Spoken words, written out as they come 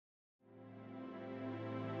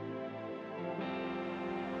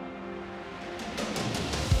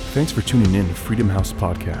Thanks for tuning in to Freedom House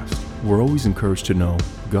Podcast. We're always encouraged to know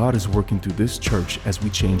God is working through this church as we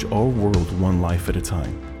change our world one life at a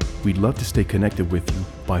time. We'd love to stay connected with you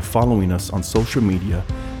by following us on social media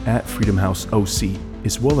at Freedom House OC,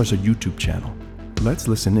 as well as our YouTube channel. Let's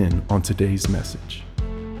listen in on today's message.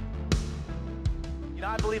 You know,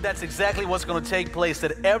 I believe that's exactly what's going to take place,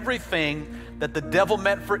 that everything that the devil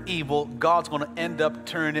meant for evil, God's going to end up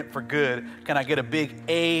turning it for good. Can I get a big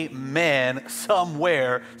amen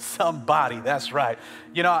somewhere, somebody? That's right.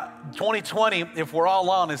 You know, 2020, if we're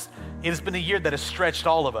all honest, it has been a year that has stretched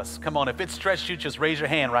all of us. Come on, if it stretched you, just raise your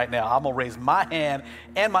hand right now. I'm going to raise my hand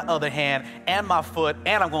and my other hand and my foot,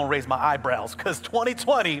 and I'm going to raise my eyebrows because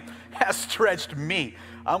 2020 has stretched me.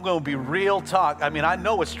 I'm going to be real talk. I mean, I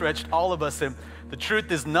know it stretched all of us, and the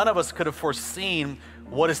truth is none of us could have foreseen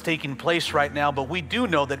what is taking place right now, but we do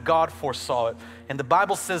know that God foresaw it. And the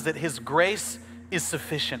Bible says that His grace is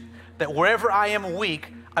sufficient, that wherever I am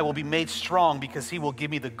weak, I will be made strong because He will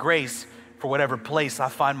give me the grace for whatever place I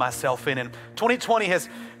find myself in. And 2020 has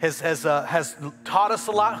taught us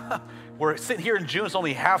a lot. We're sitting here in June, it's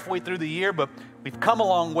only halfway through the year, but we've come a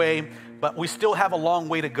long way, but we still have a long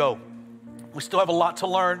way to go. We still have a lot to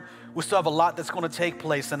learn. We still have a lot that's going to take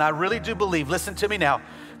place. And I really do believe, listen to me now,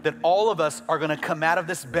 that all of us are going to come out of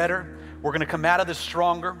this better. We're going to come out of this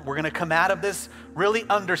stronger. We're going to come out of this really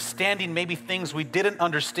understanding maybe things we didn't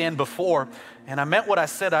understand before. And I meant what I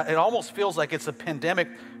said. It almost feels like it's a pandemic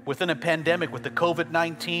within a pandemic with the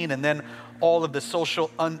COVID-19 and then all of the social,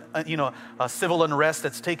 civil unrest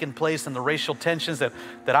that's taken place and the racial tensions that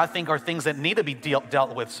I think are things that need to be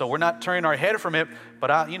dealt with. So we're not turning our head from it, but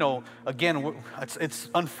again, it's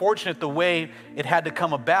unfortunate the way it had to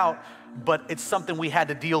come about, but it's something we had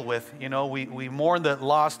to deal with. You know, we mourn the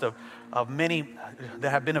loss of many that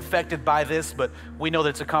have been affected by this, but we know that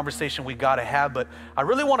it's a conversation we got to have. But I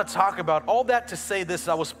really want to talk about all that to say this.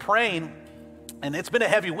 I was praying, and it's been a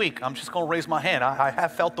heavy week. I'm just going to raise my hand. I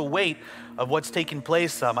have felt the weight of what's taking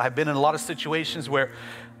place. I've been in a lot of situations where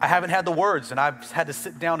I haven't had the words, and I've had to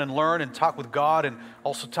sit down and learn and talk with God, and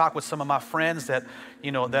also talk with some of my friends that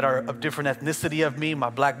are of different ethnicity of me, my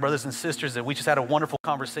black brothers and sisters, and we just had a wonderful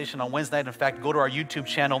conversation on Wednesday night. In fact, go to our YouTube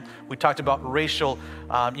channel. We talked about racial,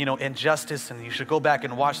 injustice, and you should go back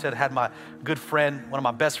and watch that. I had my good friend, one of my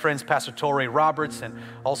best friends, Pastor Torrey Roberts, and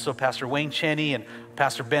also Pastor Wayne Cheney and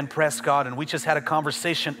Pastor Ben Prescott, and we just had a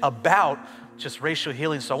conversation about just racial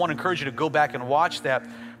healing. So I want to encourage you to go back and watch that.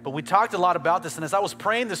 But we talked a lot about this, and as I was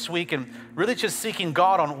praying this week and really just seeking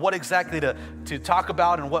God on what exactly to talk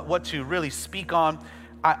about and what to really speak on,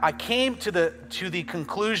 I came to the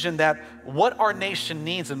conclusion that what our nation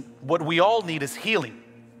needs and what we all need is healing.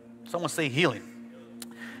 Someone say healing.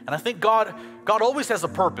 And I think God always has a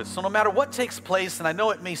purpose. So no matter what takes place, and I know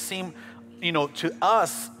it may seem, to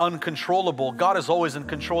us uncontrollable, God is always in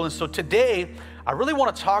control. And so today, I really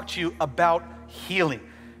want to talk to you about healing.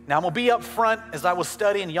 Now, I'm going to be up front as I was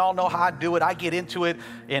studying. Y'all know how I do it. I get into it,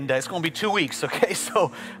 and it's going to be 2 weeks, okay?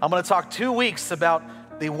 So I'm going to talk 2 weeks about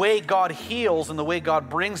the way God heals and the way God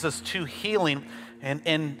brings us to healing.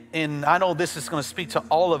 And I know this is going to speak to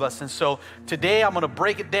all of us. And so today I'm going to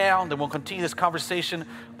break it down. Then we'll continue this conversation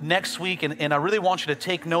next week. And I really want you to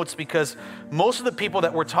take notes because most of the people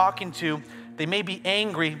that we're talking to, they may be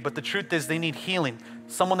angry, but the truth is they need healing.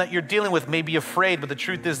 Someone that you're dealing with may be afraid, but the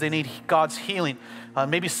truth is they need God's healing.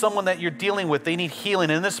 Maybe someone that you're dealing with, they need healing.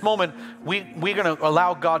 And in this moment, we're going to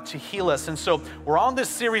allow God to heal us. And so we're on this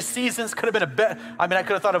series, Seasons. Could have been a better, I could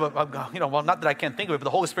have thought of not that I can't think of it, but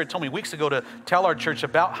the Holy Spirit told me weeks ago to tell our church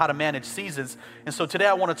about how to manage seasons. And so today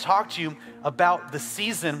I want to talk to you about the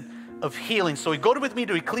season of healing. So go with me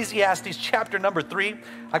to Ecclesiastes chapter number 3.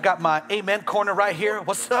 I got my amen corner right here.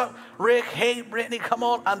 What's up, Rick? Hey, Brittany, come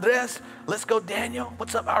on. Andres, let's go, Daniel.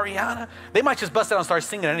 What's up, Ariana? They might just bust out and start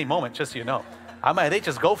singing at any moment, just so you know. They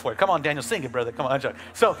just go for it. Come on, Daniel, sing it, brother. Come on.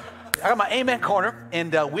 So I got my amen corner,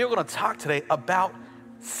 and we're going to talk today about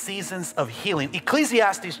seasons of healing.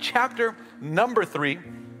 Ecclesiastes chapter number 3.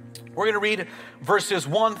 We're going to read verses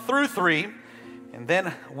 1 through 3, and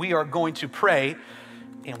then we are going to pray.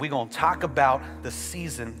 And we're going to talk about the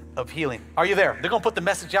season of healing. Are you there? They're going to put the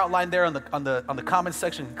message outline there on the comment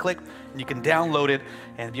section. Click, and you can download it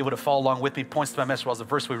and be able to follow along with me. Points to my message as the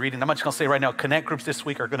verse we're reading. I'm just going to say right now, connect groups this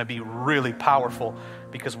week are going to be really powerful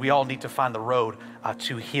because we all need to find the road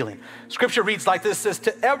to healing. Scripture reads like this: says,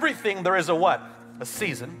 "To everything there is a what? A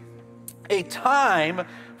season, a time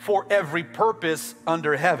for every purpose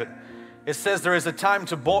under heaven." It says there is a time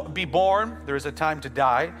to be born, there is a time to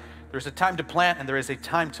die. There's a time to plant, and there is a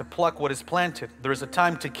time to pluck what is planted. There is a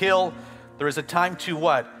time to kill. There is a time to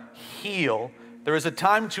what? Heal. There is a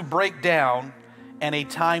time to break down, and a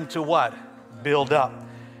time to what? Build up.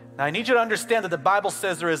 Now, I need you to understand that the Bible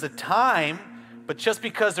says there is a time, but just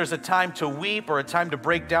because there's a time to weep or a time to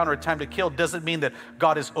break down or a time to kill doesn't mean that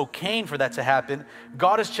God is okaying for that to happen.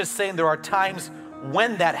 God is just saying there are times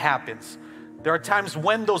when that happens. There are times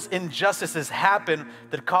when those injustices happen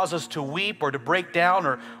that cause us to weep or to break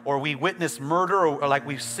down, or we witness murder, or like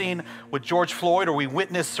we've seen with George Floyd, or we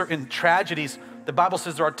witness certain tragedies. The Bible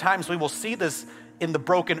says there are times we will see this in the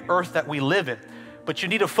broken earth that we live in. But you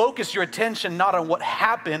need to focus your attention not on what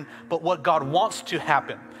happened, but what God wants to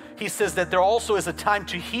happen. He says that there also is a time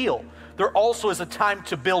to heal. There also is a time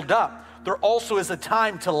to build up. There also is a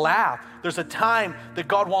time to laugh. There's a time that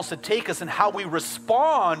God wants to take us, and how we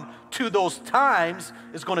respond to those times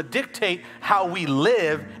is going to dictate how we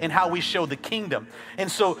live and how we show the kingdom. And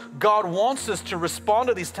so God wants us to respond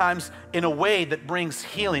to these times in a way that brings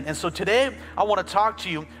healing. And so today I want to talk to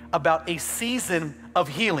you about a season of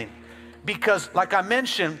healing, because like I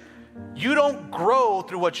mentioned, you don't grow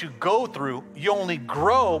through what you go through. You only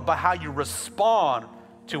grow by how you respond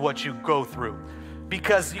to what you go through.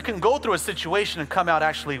 Because you can go through a situation and come out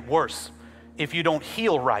actually worse if you don't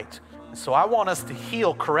heal right. So I want us to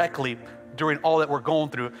heal correctly during all that we're going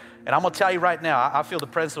through. And I'm going to tell you right now, I feel the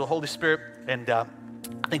presence of the Holy Spirit, and I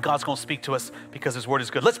think God's going to speak to us because His word is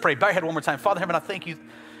good. Let's pray. Bow your head one more time. Father in heaven, I thank you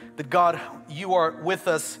that, God, you are with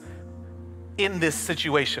us in this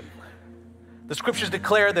situation. The scriptures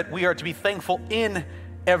declare that we are to be thankful in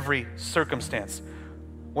every circumstance.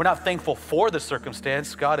 We're not thankful for the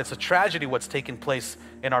circumstance. God, it's a tragedy what's taking place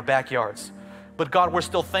in our backyards. But God, we're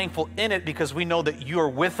still thankful in it because we know that you're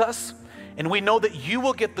with us, and we know that you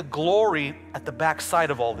will get the glory at the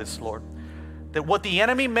backside of all this, Lord. That what the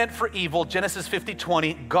enemy meant for evil, Genesis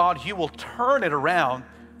 50:20, God, you will turn it around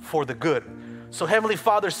for the good. So Heavenly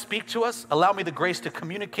Father, speak to us. Allow me the grace to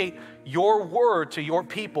communicate your word to your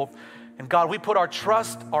people. And God, we put our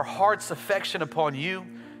trust, our heart's affection upon you.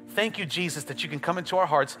 Thank you, Jesus, that you can come into our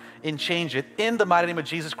hearts and change it. In the mighty name of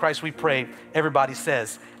Jesus Christ, we pray. Everybody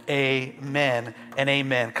says amen and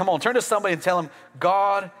amen. Come on, turn to somebody and tell them,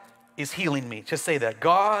 God is healing me. Just say that.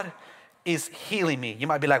 God is healing me. You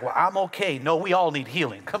might be like, well, I'm okay. No, we all need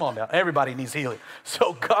healing. Come on now. Everybody needs healing.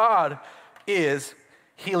 So God is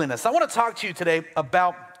healing us. I want to talk to you today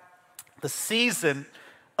about the season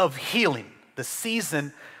of healing. The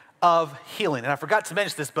season of healing. And I forgot to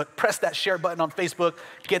mention this, but press that share button on Facebook,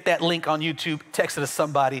 get that link on YouTube, text it to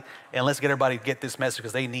somebody, and let's get everybody to get this message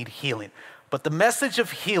because they need healing. But the message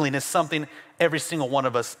of healing is something every single one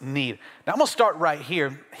of us need. Now I'm gonna start right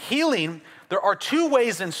here. Healing, there are two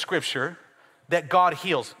ways in Scripture that God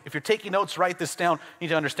heals. If you're taking notes, write this down. You need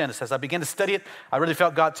to understand this. As I began to study it, I really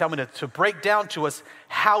felt God tell me to break down to us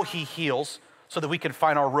how He heals, so that we can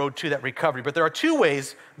find our road to that recovery. But there are two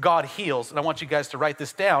ways God heals, and I want you guys to write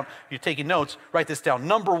this down. If you're taking notes, write this down.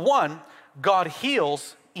 Number one, God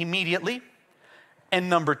heals immediately. And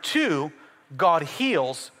number two, God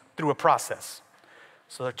heals through a process.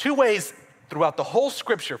 So there are two ways throughout the whole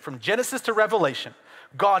Scripture, from Genesis to Revelation.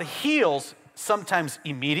 God heals sometimes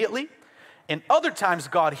immediately, and other times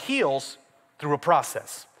God heals through a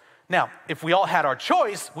process. Now, if we all had our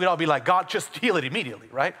choice, we'd all be like, God, just heal it immediately,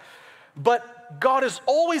 right? But God is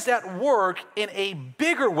always at work in a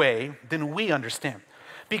bigger way than we understand,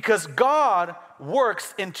 because God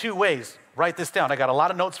works in two ways. Write this down. I got a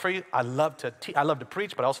lot of notes for you. I love to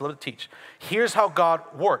preach, but I also love to teach. Here's how God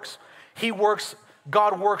works.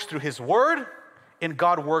 God works through His word, and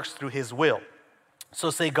God works through His will. So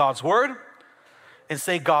say God's word and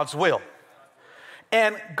say God's will.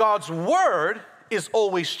 And God's word is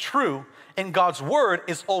always true, and God's word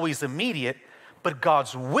is always immediate, but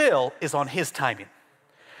God's will is on His timing.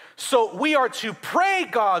 So we are to pray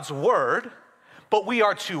God's word, but we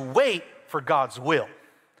are to wait for God's will.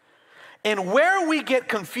 And where we get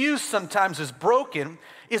confused sometimes is broken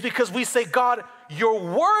is because we say, God, your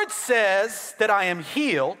word says that I am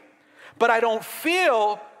healed, but I don't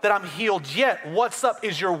feel that I'm healed yet. What's up?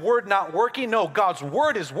 Is your word not working? No, God's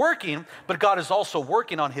word is working, but God is also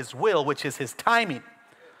working on His will, which is His timing.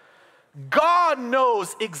 God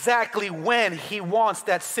knows exactly when He wants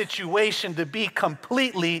that situation to be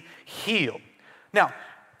completely healed. Now,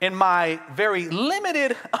 in my very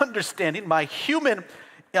limited understanding, my human,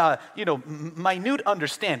 minute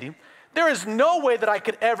understanding, there is no way that I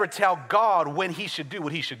could ever tell God when He should do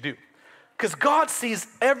what He should do. Because God sees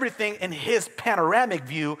everything in His panoramic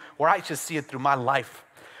view, where I just see it through my life.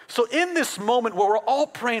 So in this moment where we're all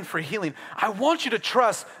praying for healing, I want you to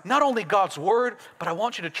trust not only God's word, but I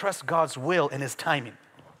want you to trust God's will and His timing.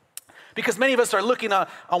 Because many of us are looking on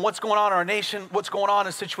what's going on in our nation, what's going on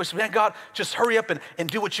in situations. Man, God, just hurry up and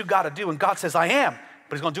do what you got to do. And God says, I am,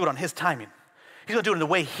 but He's going to do it on His timing. He's going to do it in the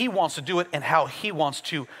way he wants to do it and how he wants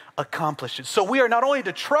to accomplish it. So we are not only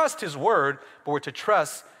to trust his word, but we're to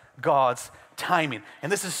trust God's timing.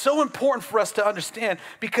 And this is so important for us to understand,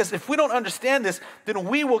 because if we don't understand this, then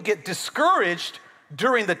we will get discouraged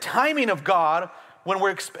during the timing of God when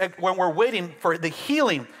we're waiting for the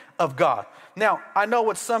healing of God. Now, I know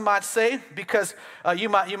what some might say, because you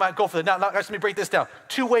might go for the, now let me break this down.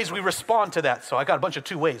 2 ways we respond to that. So I got a bunch of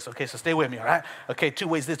 2 ways, okay, so stay with me, all right? Okay, 2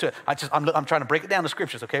 ways this, I'm trying to break it down, the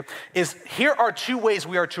scriptures, okay? Here are 2 ways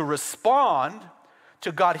we are to respond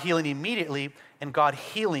to God healing immediately and God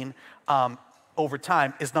healing over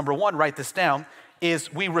time. Is number 1, write this down,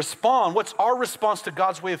 is we respond. What's our response to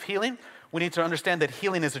God's way of healing? We need to understand that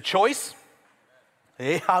healing is a choice.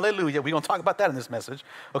 Hey, hallelujah. We're going to talk about that in this message,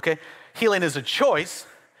 okay? Healing is a choice,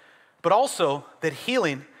 but also that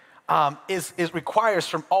healing requires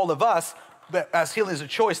from all of us, that as healing is a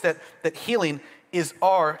choice, that healing is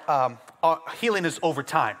our healing is over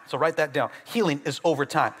time. So write that down. Healing is over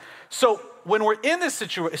time. So when we're in this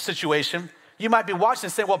situation, you might be watching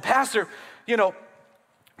and saying, well, Pastor,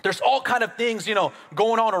 there's all kind of things,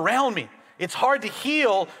 going on around me. It's hard to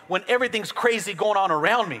heal when everything's crazy going on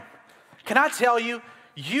around me. Can I tell you,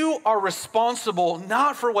 you are responsible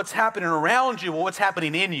not for what's happening around you, but what's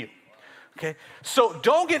happening in you. Okay? So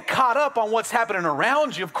don't get caught up on what's happening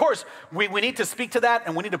around you. Of course, we need to speak to that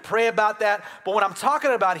and we need to pray about that. But when I'm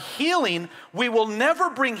talking about healing, we will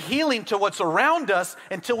never bring healing to what's around us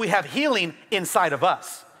until we have healing inside of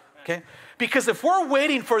us. Okay? Because if we're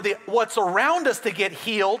waiting for what's around us to get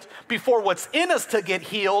healed before what's in us to get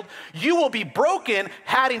healed, you will be broken,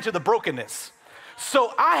 adding to the brokenness.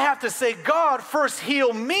 So I have to say, God, first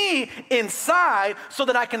heal me inside so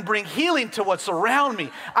that I can bring healing to what's around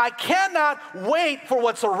me. I cannot wait for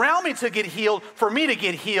what's around me to get healed for me to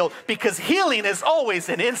get healed, because healing is always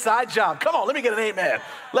an inside job. Come on, let me get an amen.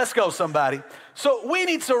 Let's go, somebody. So we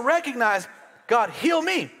need to recognize, God, heal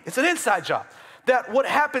me. It's an inside job. That what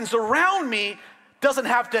happens around me doesn't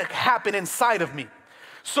have to happen inside of me.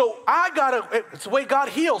 So it's the way God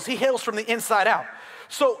heals. He heals from the inside out.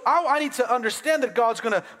 So I need to understand that God's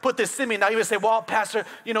going to put this in me. Now you would say, well, Pastor,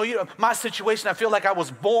 my situation, I feel like I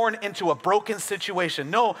was born into a broken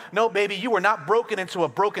situation. No, baby, you were not broken into a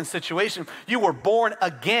broken situation. You were born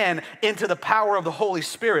again into the power of the Holy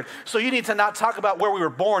Spirit. So you need to not talk about where we were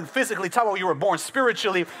born physically, talk about where you were born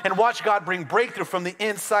spiritually, and watch God bring breakthrough from the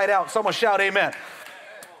inside out. Someone shout amen.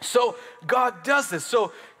 So God does this.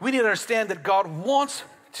 So we need to understand that God wants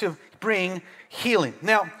to bring healing.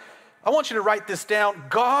 Now, I want you to write this down.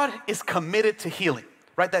 God is committed to healing.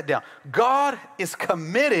 Write that down. God is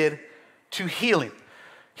committed to healing.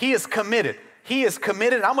 He is committed. He is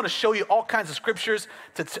committed. I'm going to show you all kinds of scriptures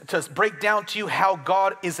to break down to you how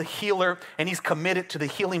God is a healer, and he's committed to the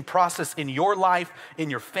healing process in your life,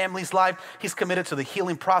 in your family's life. He's committed to the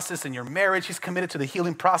healing process in your marriage. He's committed to the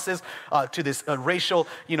healing process to this racial,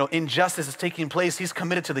 injustice that's taking place. He's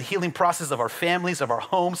committed to the healing process of our families, of our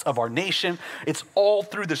homes, of our nation. It's all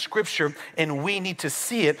through the scripture, and we need to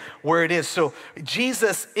see it where it is. So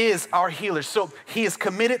Jesus is our healer. So he is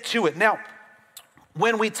committed to it. Now,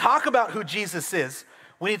 when we talk about who Jesus is,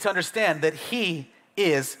 we need to understand that he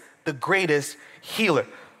is the greatest healer.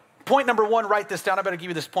 Point number 1, write this down. I better give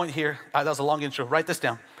you this point here. That was a long intro. Write this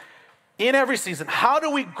down. In every season, how do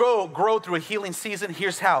we grow through a healing season?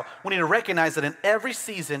 Here's how. We need to recognize that in every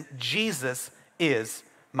season, Jesus is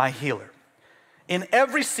my healer. In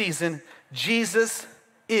every season, Jesus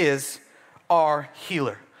is our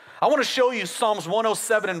healer. I want to show you Psalms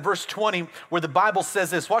 107 and verse 20, where the Bible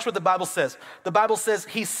says this. Watch what the Bible says. The Bible says,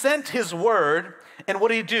 he sent his word, and what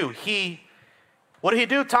did he do? What did he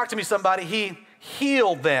do? Talk to me, somebody. He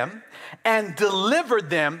healed them and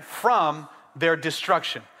delivered them from their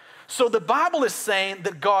destruction. So the Bible is saying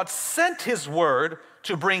that God sent his word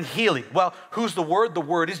to bring healing. Well, who's the word? The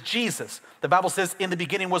word is Jesus. The Bible says, in the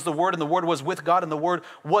beginning was the word, and the word was with God, and the word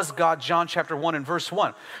was God, John chapter 1 and verse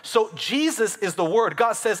 1. So Jesus is the word.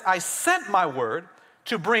 God says, I sent my word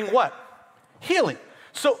to bring what? Healing.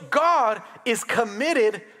 So God is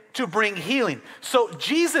committed to bring healing. So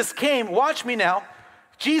Jesus came, watch me now,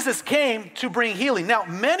 Jesus came to bring healing. Now,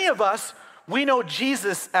 many of us, we know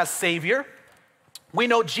Jesus as Savior. We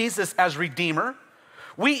know Jesus as Redeemer.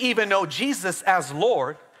 We even know Jesus as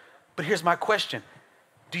Lord. But here's my question.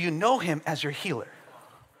 Do you know him as your healer?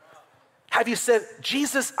 Have you said,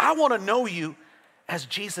 Jesus, I want to know you as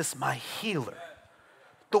Jesus, my healer,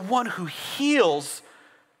 the one who heals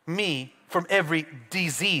me from every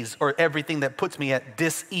disease or everything that puts me at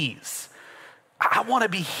dis-ease. I want to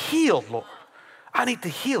be healed, Lord. I need the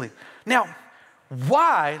healing. Now,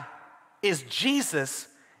 why is Jesus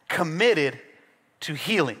committed to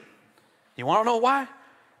healing? You want to know why?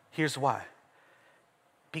 Here's why.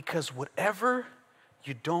 Because whatever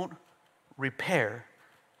you don't repair,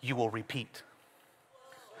 you will repeat.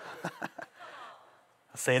 I'll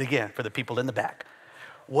say it again for the people in the back.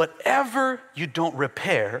 Whatever you don't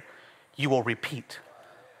repair, you will repeat.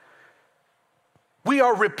 We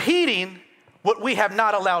are repeating what we have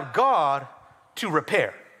not allowed God to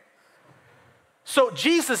repair. So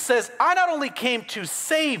Jesus says, I not only came to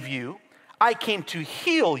save you, I came to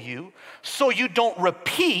heal you so you don't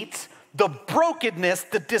repeat the brokenness,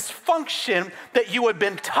 the dysfunction that you had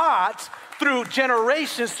been taught through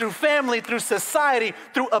generations, through family, through society,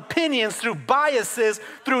 through opinions, through biases,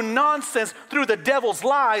 through nonsense, through the devil's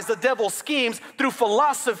lies, the devil's schemes, through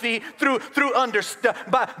philosophy,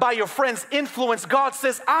 by your friend's influence. God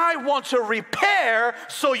says, I want to repair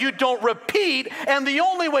so you don't repeat. And the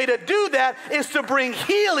only way to do that is to bring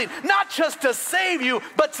healing, not just to save you,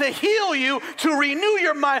 but to heal you, to renew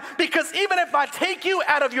your mind. Because even if I take you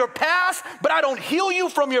out of your past, but I don't heal you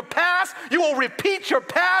from your past, you will repeat your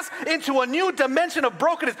past into a new dimension of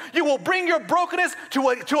brokenness. You will bring your brokenness to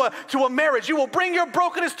a marriage. You will bring your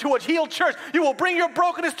brokenness to a healed church. You will bring your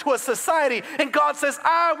brokenness to a society. And God says,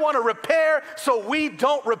 I want to repair so we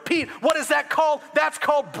don't repeat. What is that called? That's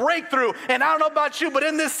called breakthrough. And I don't know about you, but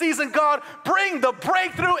in this season, God, bring the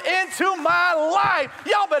breakthrough into my life.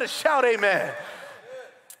 Y'all better shout amen.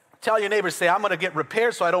 Tell your neighbors, say, I'm going to get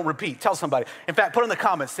repaired so I don't repeat. Tell somebody. In fact, put in the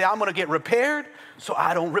comments, say, I'm going to get repaired so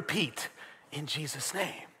I don't repeat. In Jesus'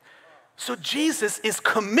 name. So Jesus is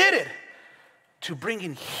committed to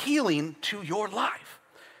bringing healing to your life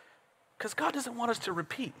because God doesn't want us to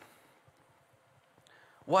repeat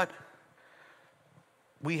what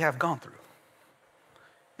we have gone through.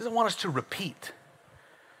 He doesn't want us to repeat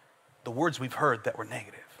the words we've heard that were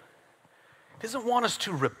negative. He doesn't want us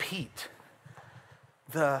to repeat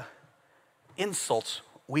the insults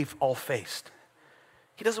we've all faced.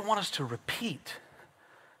 He doesn't want us to repeat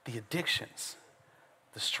the addictions,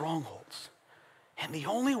 the strongholds. And the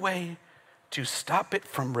only way to stop it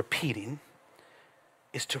from repeating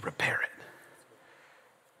is to repair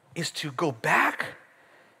it, is to go back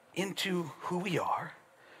into who we are,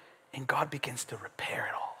 and God begins to repair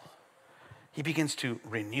it all. He begins to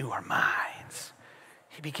renew our minds.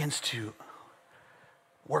 He begins to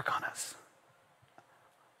work on us.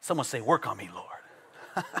 Someone say, work on me,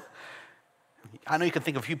 Lord. I know you can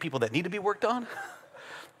think of a few people that need to be worked on.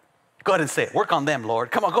 Go ahead and say it. Work on them, Lord.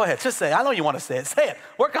 Come on, go ahead. Just say it. I know you want to say it. Say it.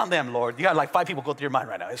 Work on them, Lord. You got like 5 people go through your mind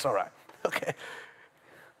right now. It's all right. Okay.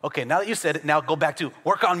 Okay, now that you said it, now go back to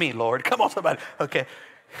work on me, Lord. Come on, somebody. Okay.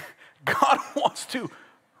 God wants to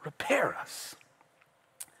repair us.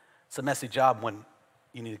 It's a messy job when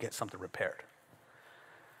you need to get something repaired.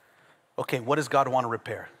 Okay, what does God want to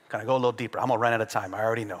repair? Can I go a little deeper? I'm going to run out of time. I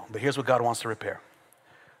already know. But here's what God wants to repair.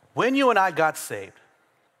 When you and I got saved,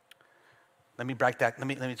 let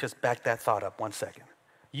me just back that thought up 1 second.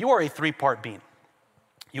 You are a 3-part being.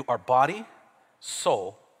 You are body,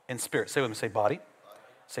 soul, and spirit. Say with me, say body,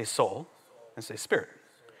 say soul, and say spirit.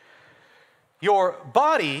 Your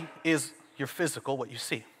body is your physical, what you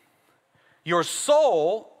see. Your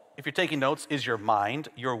soul, if you're taking notes, is your mind,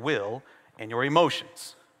 your will, and your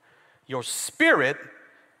emotions. Your spirit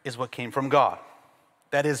is what came from God.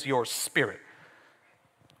 That is your spirit.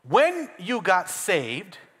 When you got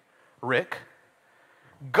saved, Rick,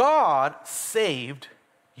 God saved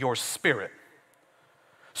your spirit.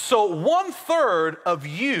 So 1/3 of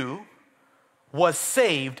you was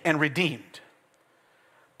saved and redeemed.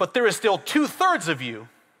 But there is still 2/3 of you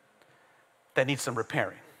that needs some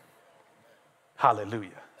repairing.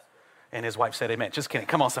 Hallelujah. And his wife said amen. Just kidding.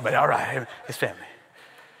 Come on, somebody. All right. His family.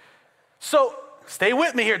 So stay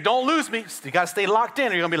with me here. Don't lose me. You got to stay locked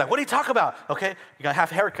in or you're going to be like, what do you talk about? Okay. You got to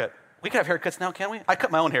have a haircut. We can have haircuts now, can't we? I cut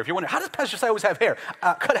my own hair. If you're wondering, how does Pastor Si always have hair?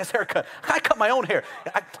 Cut his haircut. I cut my own hair.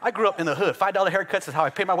 I grew up in the hood. $5 haircuts is how I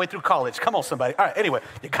paid my way through college. Come on, somebody. All right, anyway,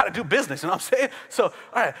 you got to do business, you know what I'm saying? So,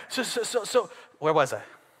 all right, so where was I?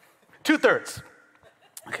 2/3.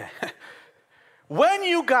 Okay. When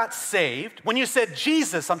you got saved, when you said,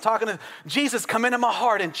 Jesus, I'm talking to Jesus, come into my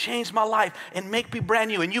heart and change my life and make me brand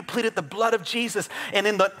new, and you pleaded the blood of Jesus, and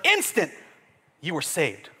in the instant, you were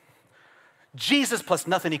saved. Jesus plus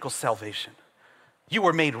nothing equals salvation. You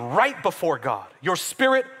were made right before God. Your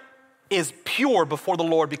spirit is pure before the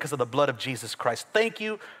Lord because of the blood of Jesus Christ. Thank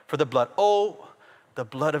you for the blood. Oh, the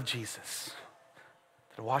blood of Jesus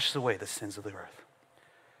that washes away the sins of the earth.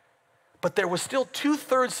 But there was still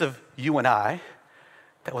 2/3 of you and I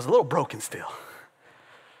that was a little broken still.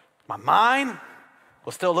 My mind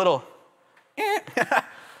was still a little,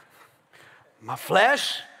 My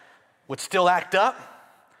flesh would still act up.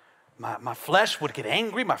 my flesh would get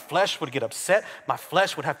angry. My flesh would get upset. My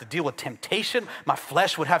flesh would have to deal with temptation. My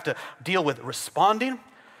flesh would have to deal with responding.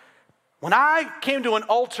 When I came to an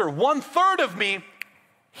altar, 1/3 of me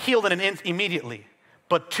healed in an instant immediately,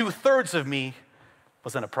 but 2/3 of me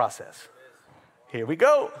was in a process. Here we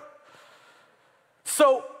go.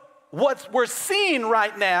 So what we're seeing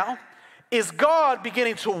right now is God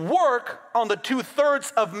beginning to work on the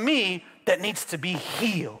 2/3 of me that needs to be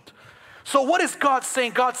healed. So what is God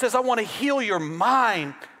saying? God says, I want to heal your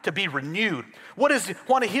mind to be renewed. What does he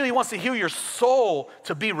want to heal? He wants to heal your soul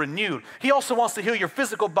to be renewed. He also wants to heal your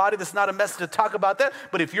physical body. That's not a message to talk about that,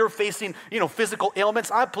 but if you're facing, physical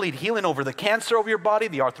ailments, I plead healing over the cancer over your body,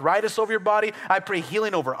 the arthritis over your body. I pray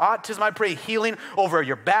healing over autism. I pray healing over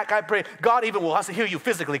your back. I pray God even wants to heal you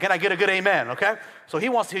physically. Can I get a good amen, okay? So he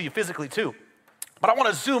wants to heal you physically too. But I want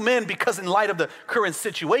to zoom in because in light of the current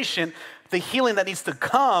situation, the healing that needs to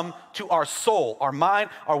come to our soul, our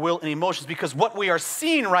mind, our will, and emotions, because what we are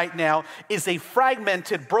seeing right now is a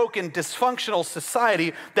fragmented, broken, dysfunctional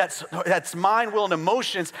society that's mind, will, and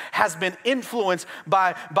emotions has been influenced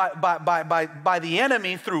by the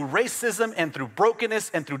enemy through racism and through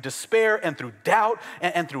brokenness and through despair and through doubt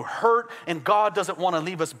and through hurt. And God doesn't want to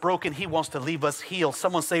leave us broken. He wants to leave us healed.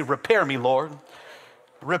 Someone say, repair me, Lord.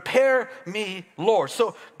 Repair me, Lord.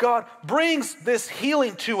 So God brings this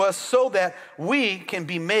healing to us so that we can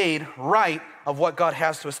be made right of what God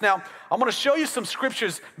has to us. Now, I'm going to show you some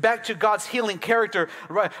scriptures back to God's healing character.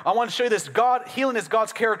 Right? I want to show you this. Healing is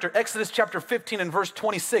God's character. Exodus chapter 15 and verse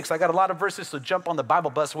 26. I got a lot of verses, so jump on the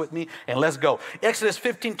Bible bus with me and let's go. Exodus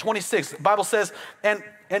 15:26. The Bible says, and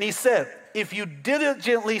he said, if you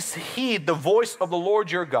diligently heed the voice of the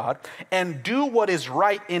Lord your God and do what is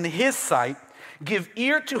right in his sight, give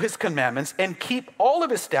ear to his commandments and keep all of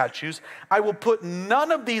his statutes, I will put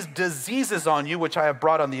none of these diseases on you, which I have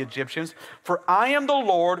brought on the Egyptians, for I am the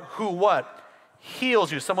Lord who what?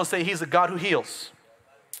 Heals you. Someone say he's a God who heals.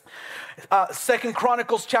 2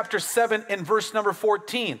 Chronicles chapter 7 and verse number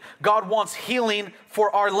 14. God wants healing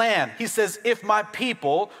for our land. He says, if my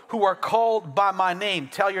people who are called by my name,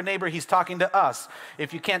 tell your neighbor, he's talking to us.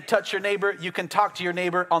 If you can't touch your neighbor, you can talk to your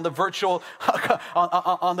neighbor on the virtual,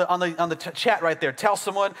 on the chat right there. Tell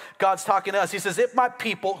someone God's talking to us. He says, if my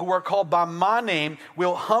people who are called by my name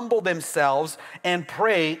will humble themselves and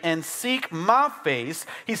pray and seek my face,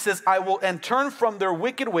 he says, I will and turn from their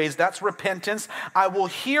wicked ways. That's repentance. I will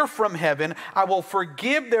hear from heaven. I will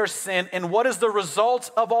forgive their sin. And what is the result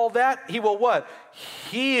of all that? He will what?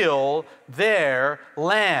 Heal their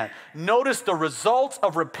land. Notice the result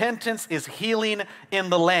of repentance is healing in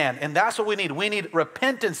the land. And that's what we need. We need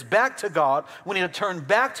repentance back to God. We need to turn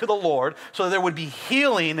back to the Lord so that there would be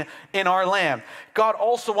healing in our land. God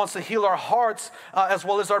also wants to heal our hearts as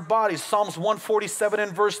well as our bodies. Psalms 147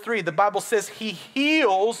 and verse 3. The Bible says he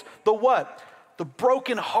heals the what? The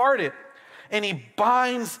brokenhearted. And he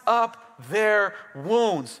binds up their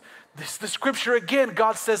wounds. The scripture again,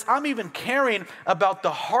 God says, I'm even caring about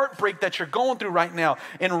the heartbreak that you're going through right now.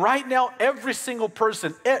 And right now, every single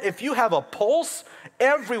person, if you have a pulse,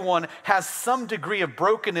 everyone has some degree of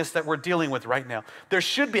brokenness that we're dealing with right now. There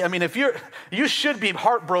should be, you should be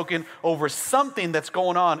heartbroken over something that's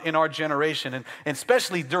going on in our generation. And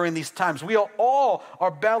especially during these times, we all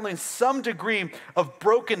are battling some degree of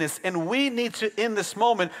brokenness. And we need to, in this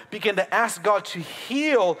moment, begin to ask God to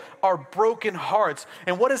heal our broken hearts.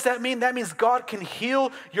 And what does that mean? That means God can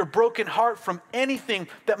heal your broken heart from anything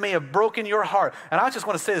that may have broken your heart. And I just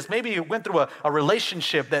want to say this. Maybe you went through a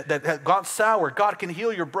relationship that had gone sour. God can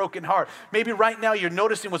heal your broken heart. Maybe right now you're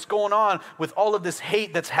noticing what's going on with all of this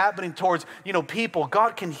hate that's happening towards, people.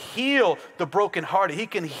 God can heal the broken hearted. He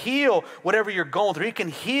can heal whatever you're going through. He can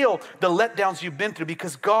heal the letdowns you've been through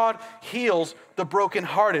because God heals the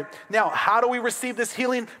brokenhearted. Now, how do we receive this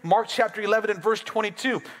healing? Mark chapter 11 and verse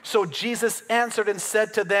 22. So Jesus answered and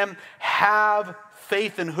said to them, have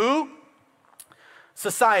faith in who?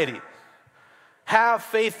 Society. Have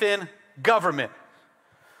faith in government.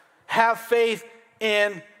 Have faith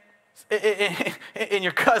in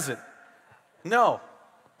your cousin. No.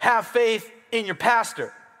 Have faith in your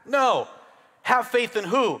pastor. No. Have faith in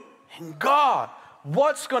who? In God.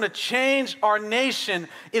 What's going to change our nation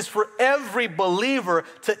is for every believer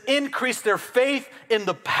to increase their faith in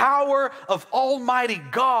the power of Almighty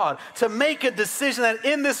God, to make a decision that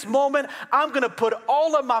in this moment, I'm going to put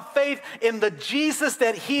all of my faith in the Jesus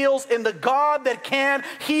that heals, in the God that can.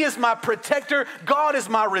 He is my protector. God is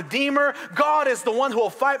my redeemer. God is the one who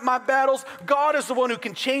will fight my battles. God is the one who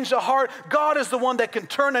can change the heart. God is the one that can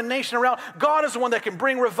turn a nation around. God is the one that can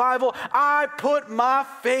bring revival. I put my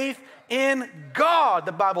faith in God,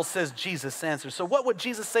 the Bible says Jesus answers. So what would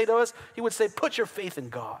Jesus say to us? He would say, put your faith in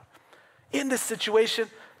God. in this situation,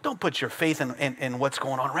 don't put your faith in what's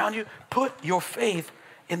going on around you. Put your faith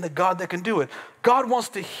in the God that can do it. God wants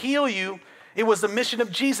to heal you. It was the mission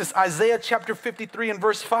of Jesus. Isaiah chapter 53 and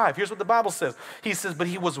verse 5. Here's what the Bible says. He says, but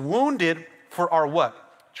he was wounded for our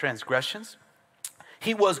what? Transgressions.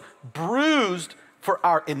 He was bruised for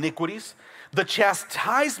our iniquities. The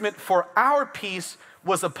chastisement for our peace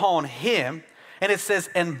was upon him. And it says,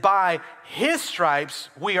 and by his stripes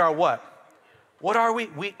we are what? What are we?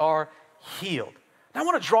 We are healed. Now I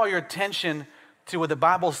want to draw your attention to what the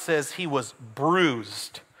Bible says he was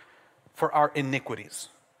bruised for our iniquities.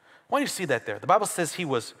 Why do you see that there? The Bible says he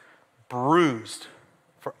was bruised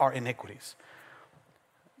for our iniquities.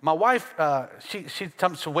 My wife, she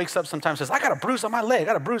wakes up sometimes and says, I got a bruise on my leg, I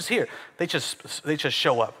got a bruise here. They just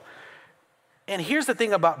show up. And here's the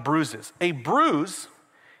thing about bruises. A bruise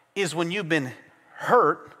is when you've been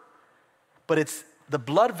hurt, but it's the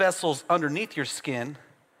blood vessels underneath your skin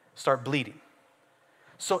start bleeding.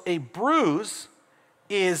 So a bruise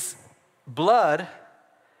is blood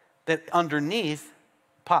that underneath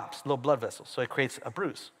pops, little blood vessels. So it creates a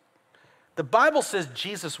bruise. The Bible says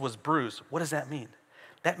Jesus was bruised. What does that mean?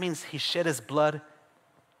 That means he shed his blood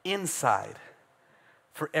inside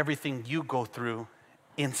for everything you go through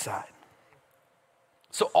inside.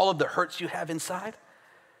 So all of the hurts you have inside,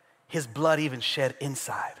 his blood even shed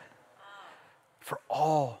inside for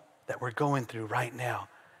all that we're going through right now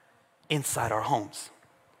inside our homes,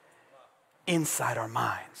 inside our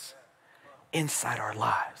minds, inside our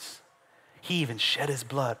lives. He even shed his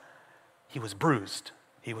blood. He was bruised.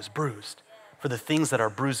 He was bruised for the things that are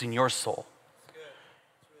bruising your soul,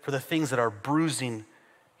 for the things that are bruising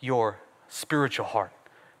your spiritual heart,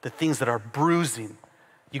 the things that are bruising.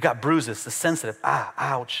 You got bruises, the sensitive,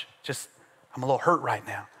 ouch, I'm a little hurt right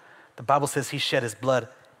now. The Bible says he shed his blood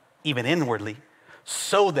even inwardly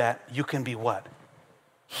so that you can be what?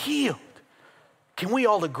 Healed. Can we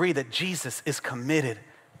all agree that Jesus is committed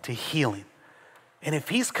to healing? And if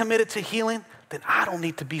he's committed to healing, then I don't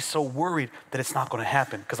need to be so worried that it's not going to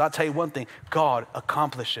happen. Because I'll tell you one thing, God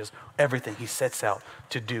accomplishes everything he sets out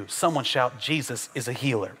to do. Someone shout, Jesus is a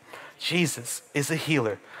healer. Jesus is a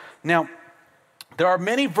healer. Now, there are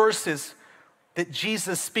many verses that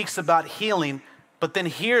Jesus speaks about healing, but then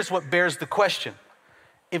here's what bears the question.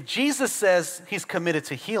 If Jesus says he's committed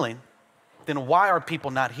to healing, then why are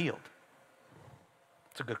people not healed?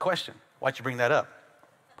 It's a good question. Why'd you bring that up?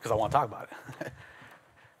 Because I want to talk about it.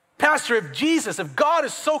 Pastor, if God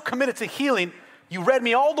is so committed to healing, you read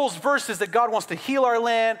me all those verses that God wants to heal our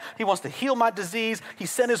land, he wants to heal my disease, he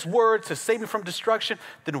sent his word to save me from destruction,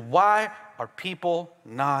 then why are people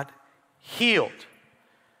not healed?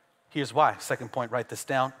 Here's why. Second point, write this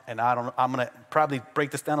down. And I'm going to probably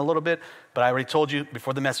break this down a little bit, but I already told you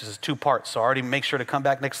before the message is 2 parts. So already make sure to come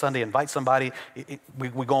back next Sunday, invite somebody.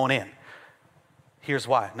 We're going in. Here's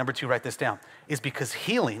why. Number 2, write this down. Is because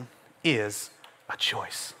healing is a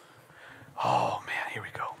choice. Oh man, here we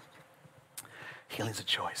go. Healing's a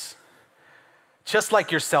choice. Just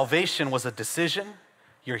like your salvation was a decision,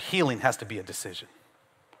 your healing has to be a decision.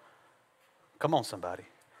 Come on, somebody.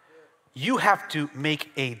 You have to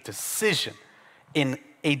make a decision, in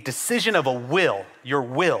a decision of a will, your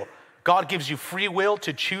will. God gives you free will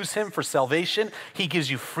to choose him for salvation. He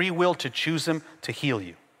gives you free will to choose him to heal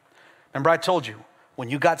you. Remember I told you, when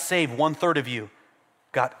you got saved, 1/3 of you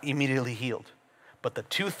got immediately healed. But the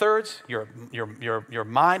 2/3, your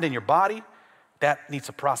mind and your body, that needs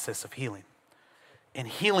a process of healing. And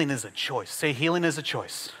healing is a choice. Say, healing is a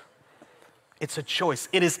choice. It's a choice.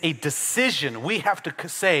 It is a decision we have to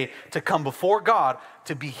say to come before God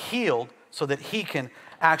to be healed so that he can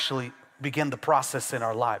actually begin the process in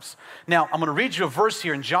our lives. Now, I'm going to read you a verse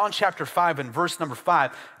here in John chapter 5 and verse number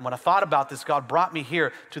 5. And when I thought about this, God brought me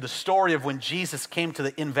here to the story of when Jesus came to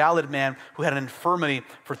the invalid man who had an infirmity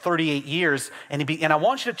for 38 years. And I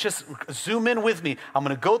want you to just zoom in with me. I'm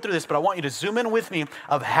going to go through this, but I want you to zoom in with me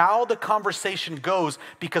of how the conversation goes.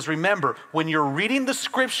 Because remember, when you're reading the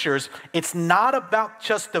scriptures, it's not about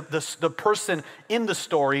just the person in the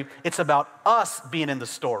story. It's about us being in the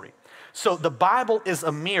story. So the Bible is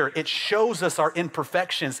a mirror. It shows us our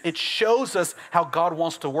imperfections. It shows us how God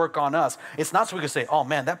wants to work on us. It's not so we can say, oh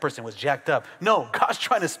man, that person was jacked up. No, God's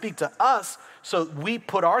trying to speak to us so we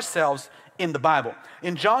put ourselves in the Bible.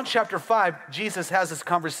 In John chapter 5, Jesus has this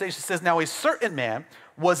conversation. It says, now a certain man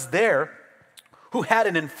was there who had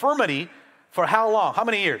an infirmity for how long? How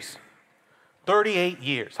many years? 38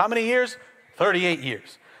 years. How many years? 38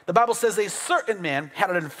 years. The Bible says a certain man had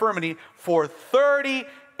an infirmity for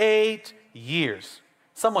 38 years.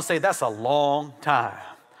 Someone say that's a long time.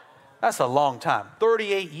 That's a long time.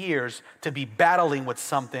 38 years to be battling with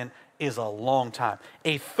something is a long time.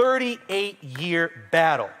 A 38-year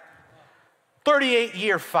battle,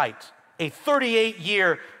 38-year fight, a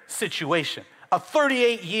 38-year situation, a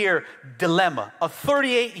 38-year dilemma, a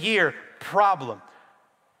 38-year problem.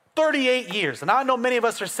 38 years. And I know many of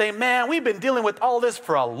us are saying, man, we've been dealing with all this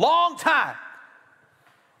for a long time.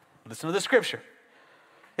 Listen to the scripture.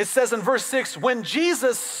 It says in verse 6, when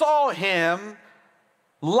Jesus saw him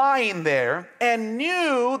lying there and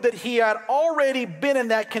knew that he had already been in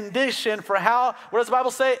that condition for how, what does the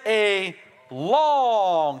Bible say? A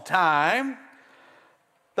long time.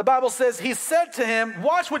 The Bible says he said to him,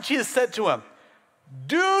 watch what Jesus said to him.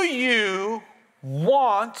 Do you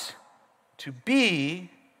want to be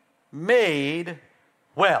made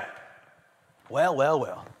well?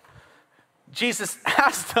 Well. Jesus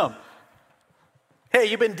asked him, hey,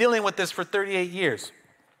 you've been dealing with this for 38 years.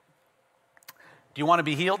 Do you want to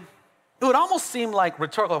be healed? It would almost seem like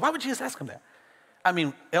rhetorical. Why would Jesus ask him that? I mean,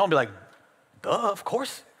 it don't be like, duh, of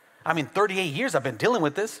course. I mean, 38 years I've been dealing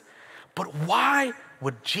with this. But why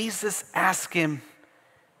would Jesus ask him,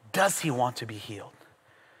 does he want to be healed?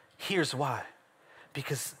 Here's why.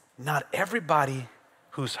 Because not everybody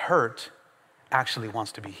who's hurt actually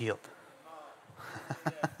wants to be healed.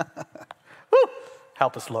 Woo!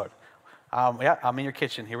 Help us, Lord. Yeah, I'm in your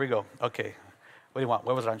kitchen. Here we go. Okay. What do you want?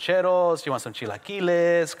 Huevos rancheros? You want some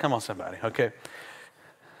chilaquiles? Come on, somebody. Okay.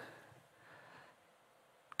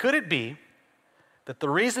 Could it be that the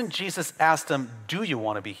reason Jesus asked him, do you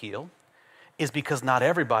want to be healed, is because not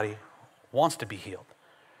everybody wants to be healed,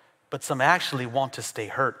 but some actually want to stay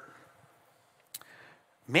hurt?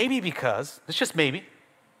 Maybe because, it's just maybe,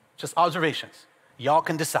 just observations. Y'all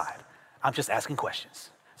can decide. I'm just asking questions.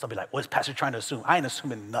 So I'll be like, what's Pastor trying to assume? I ain't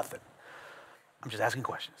assuming nothing. I'm just asking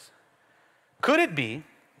questions. Could it be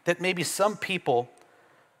that maybe some people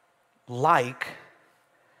like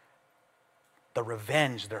the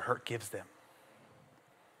revenge their hurt gives them?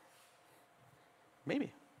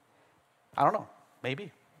 Maybe. I don't know.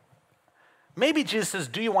 Maybe. Maybe Jesus says,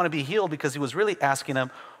 do you want to be healed? Because he was really asking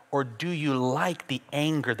them, or do you like the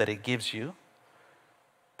anger that it gives you?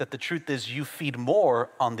 That the truth is you feed more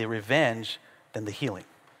on the revenge than the healing.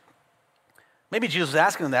 Maybe Jesus was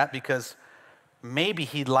asking them that because maybe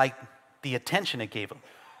he liked the attention it gave him.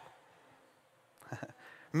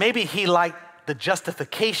 Maybe he liked the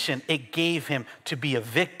justification it gave him to be a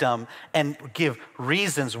victim and give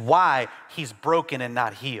reasons why he's broken and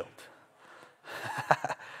not healed.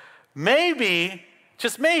 Maybe,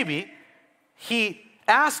 just maybe, he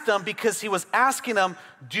asked them because he was asking them,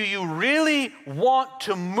 do you really want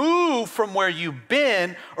to move from where you've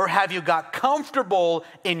been, or have you got comfortable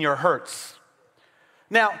in your hurts?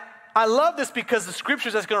 Now, I love this because the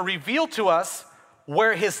scriptures is going to reveal to us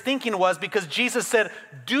where his thinking was, because Jesus said,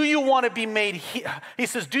 do you want to be made he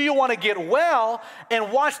says, do you want to get well?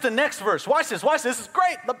 And watch the next verse. Watch this. This is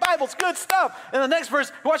great. The Bible's good stuff. And the next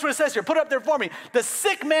verse, watch what it says here. Put it up there for me. The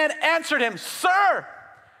sick man answered him, sir,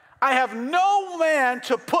 I have no man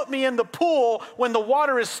to put me in the pool when the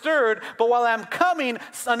water is stirred, but while I'm coming,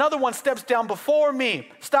 another one steps down before me.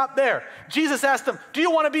 Stop there. Jesus asked him, do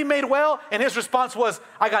you want to be made well? And his response was,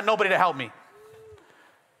 I got nobody to help me.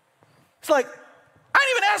 It's like, I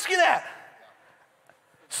didn't even ask you that.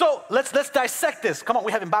 So let's dissect this. Come on,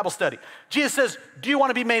 we're having Bible study. Jesus says, do you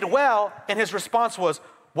want to be made well? And his response was,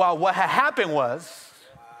 well, what happened was...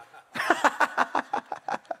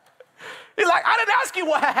 He's like, I didn't ask you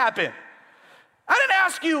what happened. I didn't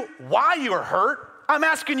ask you why you were hurt. I'm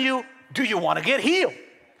asking you, do you want to get healed?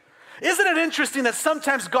 Isn't it interesting that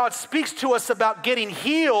sometimes God speaks to us about getting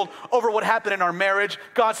healed over what happened in our marriage?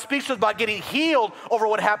 God speaks to us about getting healed over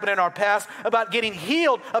what happened in our past, about getting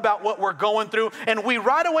healed about what we're going through. And we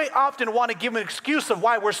right away often want to give an excuse of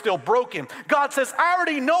why we're still broken. God says, I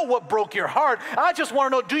already know what broke your heart. I just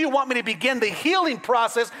want to know, do you want me to begin the healing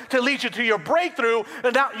process to lead you to your breakthrough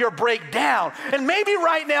and not your breakdown? And maybe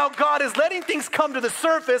right now God is letting things come to the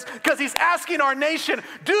surface because he's asking our nation,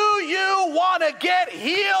 do you want to get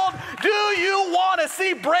healed? Do you want to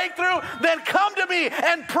see breakthrough? Then come to me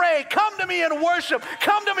and pray. Come to me and worship.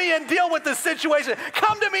 Come to me and deal with the situation.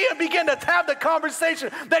 Come to me and begin to have the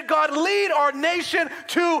conversation that God lead our nation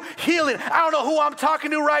to healing. I don't know who I'm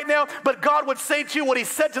talking to right now, but God would say to you what he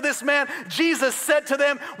said to this man. Jesus said to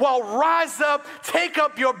them, well, rise up, take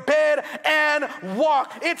up your bed and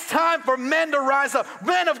walk. It's time for men to rise up.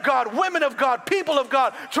 Men of God, women of God, people of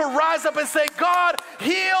God to rise up and say, God,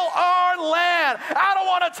 heal our land. I don't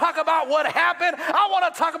want to talk about what happened. I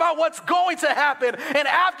want to talk about what's going to happen. And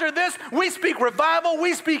after this, we speak revival,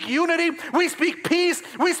 we speak unity, we speak peace,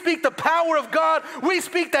 we speak the power of God. We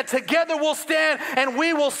speak that together we'll stand and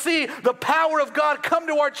we will see the power of God come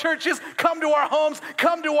to our churches, come to our homes,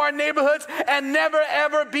 come to our neighborhoods, and never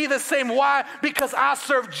ever be the same. Why? Because I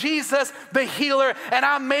serve Jesus, the healer, and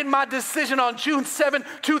I made my decision on June 7,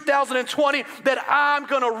 2020 that I'm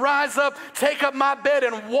going to rise up, take up my bed,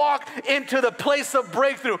 and walk into the place of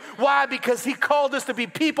breakthrough. Why? Because he called us to be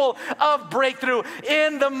people of breakthrough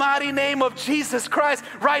in the mighty name of Jesus Christ.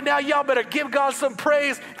 Right now, y'all better give God some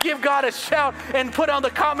praise, give God a shout, and put on the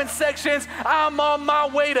comment sections, I'm on my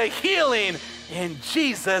way to healing in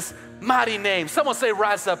Jesus' mighty name. Someone say,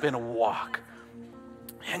 rise up and walk.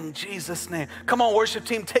 In Jesus' name. Come on, worship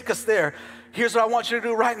team, take us there. Here's what I want you to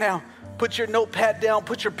do right now. Put your notepad down,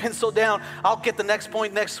 put your pencil down. I'll get the next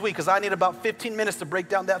point next week because I need about 15 minutes to break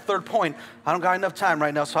down that third point. I don't got enough time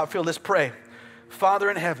right now, so I feel, let's pray.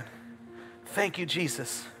 Father in heaven, thank you,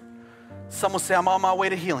 Jesus. Someone say, I'm on my way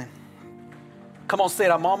to healing. Come on, say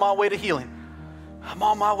it, I'm on my way to healing. I'm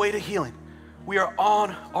on my way to healing. We are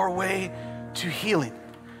on our way to healing.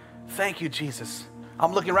 Thank you, Jesus.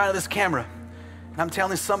 I'm looking right at this camera, and I'm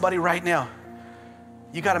telling somebody right now,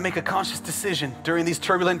 you got to make a conscious decision during these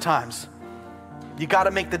turbulent times. You got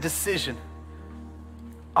to make the decision.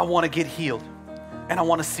 I want to get healed, and I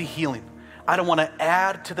want to see healing. I don't want to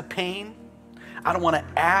add to the pain. I don't want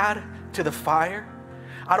to add to the fire.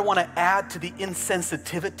 I don't want to add to the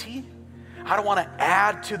insensitivity. I don't want to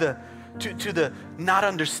add to the not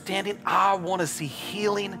understanding. I want to see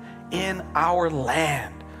healing in our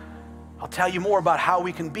land. I'll tell you more about how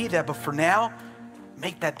we can be that, but for now,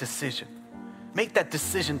 make that decision. Make that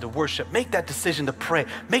decision to worship. Make that decision to pray.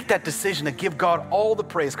 Make that decision to give God all the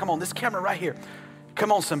praise. Come on, this camera right here.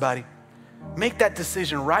 Come on, somebody. Make that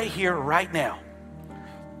decision right here, right now.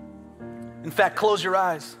 In fact, close your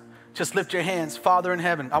eyes. Just lift your hands. Father in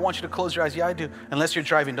heaven. I want you to close your eyes. Yeah, I do. Unless you're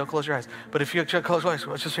driving, don't close your eyes. But if you close your eyes,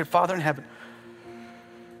 just say, Father in heaven.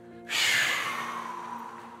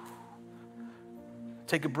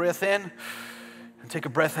 Take a breath in and take a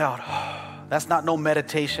breath out. That's not no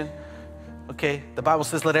meditation. Okay, the Bible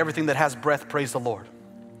says, let everything that has breath praise the Lord.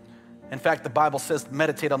 In fact, the Bible says,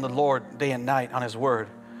 meditate on the Lord day and night on his word.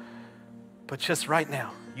 But just right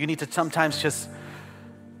now, you need to sometimes just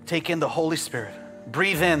take in the Holy Spirit.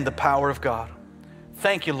 Breathe in the power of God.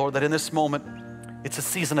 Thank you, Lord, that in this moment, it's a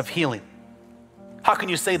season of healing. How can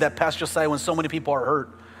you say that, Pastor Josiah, when so many people are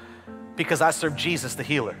hurt? Because I serve Jesus, the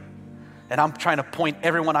healer. And I'm trying to point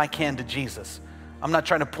everyone I can to Jesus. I'm not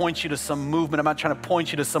trying to point you to some movement. I'm not trying to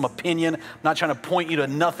point you to some opinion. I'm not trying to point you to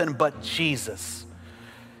nothing but Jesus.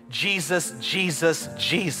 Jesus, Jesus,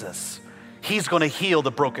 Jesus. He's going to heal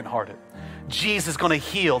the brokenhearted. Jesus is going to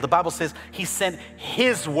heal. The Bible says he sent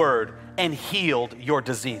his word and healed your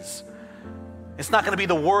disease. It's not going to be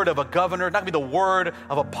the word of a governor. It's not going to be the word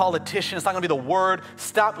of a politician. It's not going to be the word.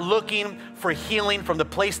 Stop looking for healing from the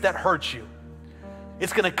place that hurts you.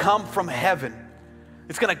 It's going to come from heaven.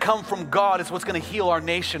 It's going to come from God. It's what's going to heal our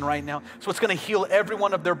nation right now. It's what's going to heal every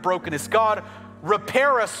one of their brokenness. God,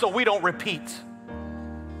 repair us so we don't repeat.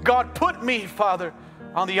 God, put me, Father,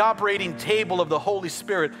 on the operating table of the Holy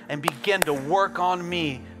Spirit and begin to work on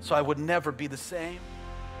me so I would never be the same.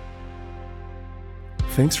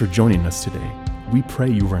 Thanks for joining us today. We pray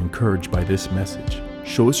you were encouraged by this message.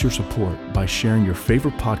 Show us your support by sharing your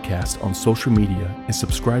favorite podcast on social media and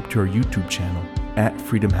subscribe to our YouTube channel at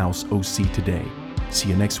Freedom House OC today. See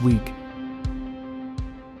you next week.